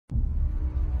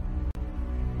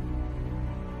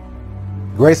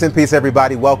Grace and peace,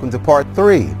 everybody. Welcome to part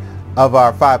 3 of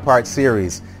our 5-part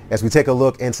series as we take a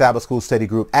look in Sabbath School Study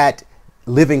Group at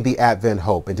living the Advent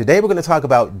hope. And today we're going to talk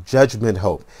about judgment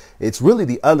hope. It's really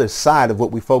the other side of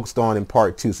what we focused on in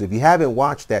part 2. So if you haven't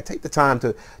watched that, take the time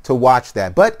to watch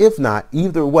that. But if not,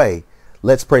 either way,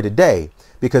 let's pray today,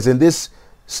 because in this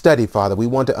study, Father, we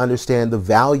want to understand the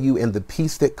value and the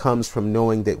peace that comes from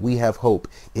knowing that we have hope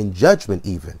in judgment,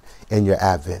 even in your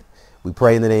Advent. We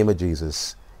pray in the name of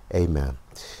Jesus. Amen.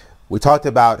 We talked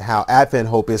about how Advent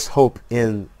hope is hope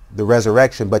in the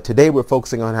resurrection, but today we're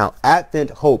focusing on how Advent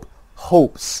hope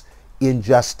hopes in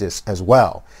justice as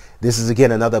well. This is,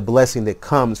 again, another blessing that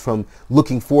comes from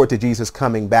looking forward to Jesus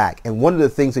coming back. And one of the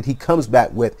things that he comes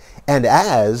back with and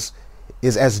as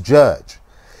is as judge.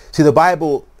 See, the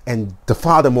Bible and the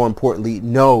Father, more importantly,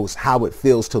 knows how it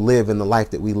feels to live in the life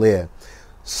that we live.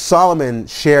 Solomon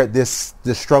shared the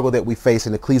struggle that we face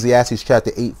in Ecclesiastes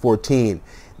chapter 8:14.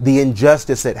 The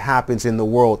injustice that happens in the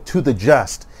world to the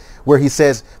just, where he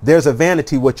says, there's a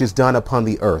vanity which is done upon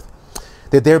the earth,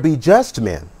 that there be just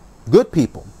men, good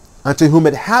people, unto whom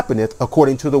it happeneth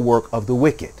according to the work of the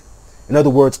wicked. In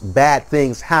other words, bad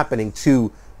things happening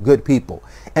to good people.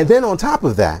 And then on top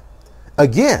of that,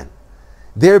 again,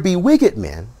 there be wicked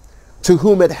men to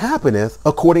whom it happeneth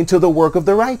according to the work of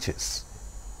the righteous.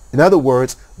 In other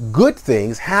words, good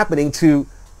things happening to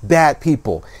bad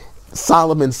people.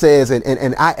 Solomon says,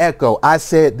 and I echo, I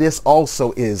said this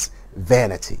also is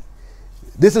vanity.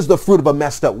 This is the fruit of a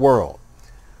messed up world,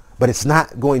 but it's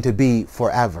not going to be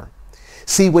forever.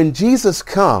 See, when Jesus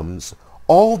comes,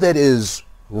 all that is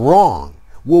wrong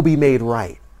will be made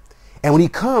right. And when he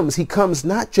comes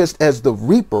not just as the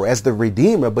reaper, as the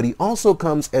redeemer, but he also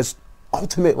comes as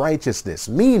ultimate righteousness,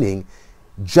 meaning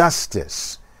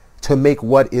justice, to make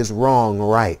what is wrong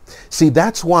right. See,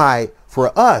 that's why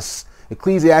for us,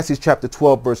 Ecclesiastes chapter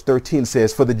 12, verse 13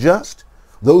 says, for the just,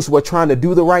 those who are trying to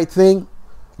do the right thing,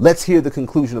 let's hear the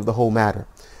conclusion of the whole matter.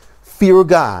 Fear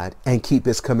God and keep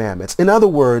his commandments. In other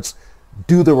words,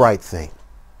 do the right thing.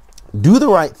 Do the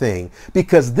right thing,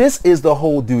 because this is the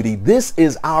whole duty. This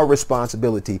is our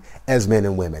responsibility as men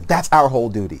and women. That's our whole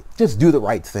duty. Just do the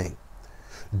right thing.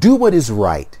 Do what is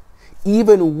right,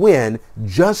 even when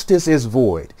justice is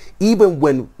void, even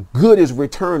when good is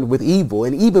returned with evil,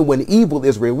 and even when evil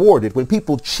is rewarded, when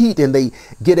people cheat and they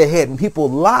get ahead, when people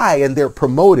lie and they're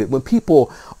promoted, when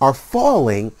people are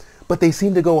falling, but they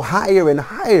seem to go higher and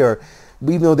higher,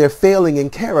 even though they're failing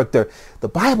in character. The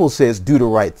Bible says do the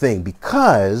right thing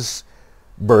because,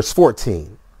 verse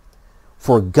 14,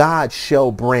 for God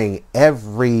shall bring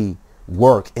every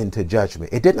work into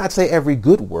judgment. It did not say every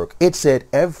good work. It said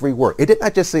every work. It did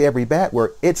not just say every bad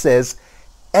work. It says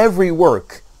every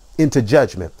work into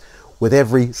judgment, with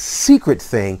every secret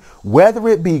thing, whether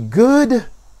it be good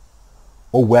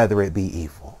or whether it be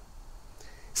evil.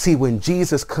 See, when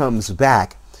Jesus comes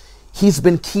back, he's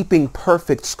been keeping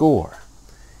perfect score.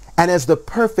 And as the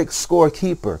perfect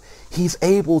scorekeeper, he's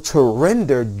able to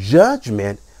render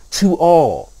judgment to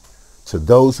all. To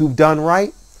those who've done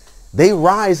right, they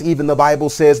rise, even the Bible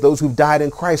says, those who've died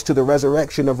in Christ to the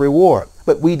resurrection of reward.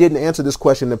 But we didn't answer this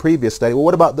question in the previous study. Well,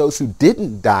 what about those who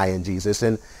didn't die in Jesus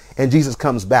and Jesus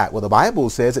comes back? Well, the Bible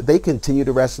says that they continue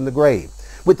to rest in the grave,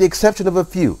 with the exception of a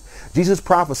few. Jesus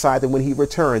prophesied that when he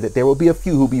returned, that there will be a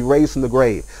few who will be raised from the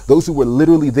grave, those who were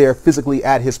literally there physically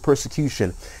at his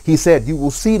persecution. He said, you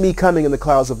will see me coming in the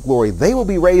clouds of glory. They will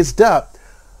be raised up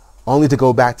only to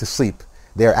go back to sleep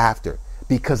thereafter,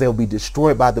 because they will be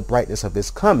destroyed by the brightness of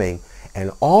his coming.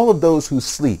 And all of those who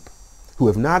sleep, who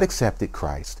have not accepted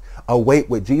Christ, await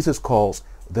what Jesus calls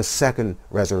the second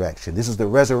resurrection. This is the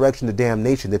resurrection to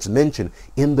damnation that's mentioned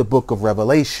in the book of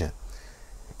Revelation.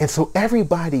 And so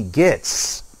everybody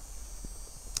gets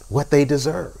what they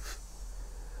deserve.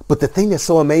 But the thing that's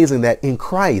so amazing, that in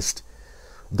Christ,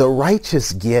 the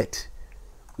righteous get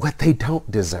what they don't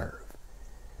deserve.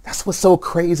 That's what's so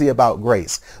crazy about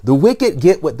grace. The wicked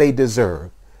get what they deserve.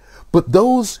 But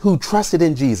those who trusted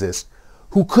in Jesus,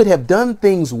 who could have done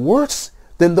things worse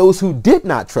than those who did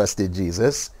not trust in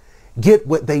Jesus, get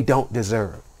what they don't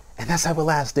deserve. And that's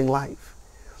everlasting life.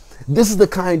 This is the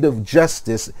kind of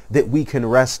justice that we can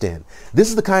rest in. This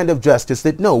is the kind of justice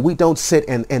that, no, we don't sit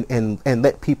and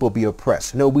let people be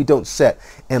oppressed. No, we don't sit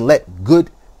and let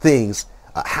good things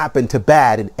happen to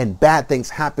bad and bad things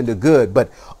happen to good.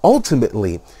 But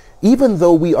ultimately, even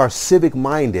though we are civic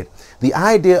minded, the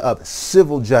idea of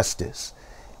civil justice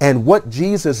and what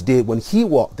Jesus did when he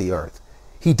walked the earth,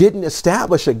 he didn't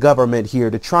establish a government here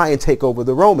to try and take over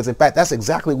the Romans. In fact, that's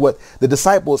exactly what the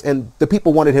disciples and the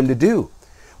people wanted him to do.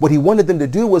 What he wanted them to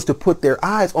do was to put their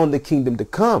eyes on the kingdom to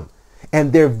come.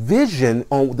 And their vision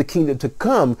on the kingdom to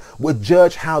come would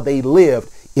judge how they lived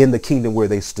in the kingdom where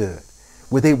they stood,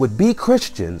 where they would be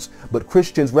Christians, but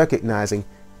Christians recognizing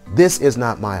this is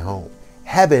not my home.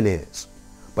 Heaven is,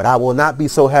 but I will not be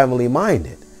so heavenly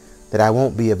minded that I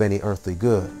won't be of any earthly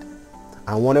good.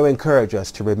 I want to encourage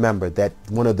us to remember that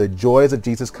one of the joys of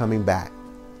Jesus coming back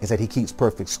is that he keeps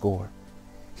perfect score.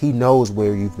 He knows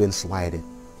where you've been slighted,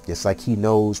 just like he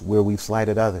knows where we've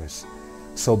slighted others.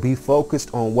 So be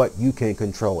focused on what you can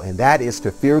control, and that is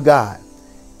to fear God,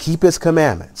 keep his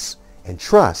commandments, and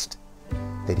trust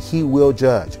that he will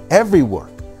judge every work,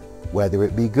 whether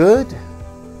it be good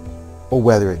or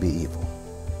whether it be evil.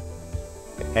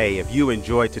 Hey, if you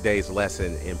enjoyed today's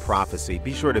lesson in prophecy,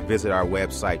 be sure to visit our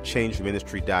website,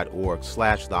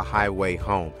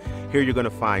 changeministry.org/thehighwayhome. Here you're going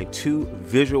to find 2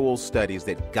 visual studies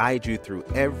that guide you through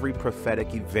every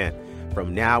prophetic event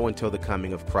from now until the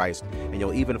coming of Christ. And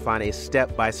you'll even find a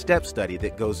step-by-step study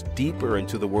that goes deeper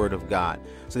into the Word of God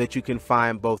so that you can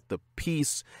find both the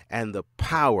peace and the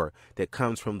power that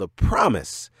comes from the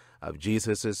promise of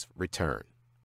Jesus' return.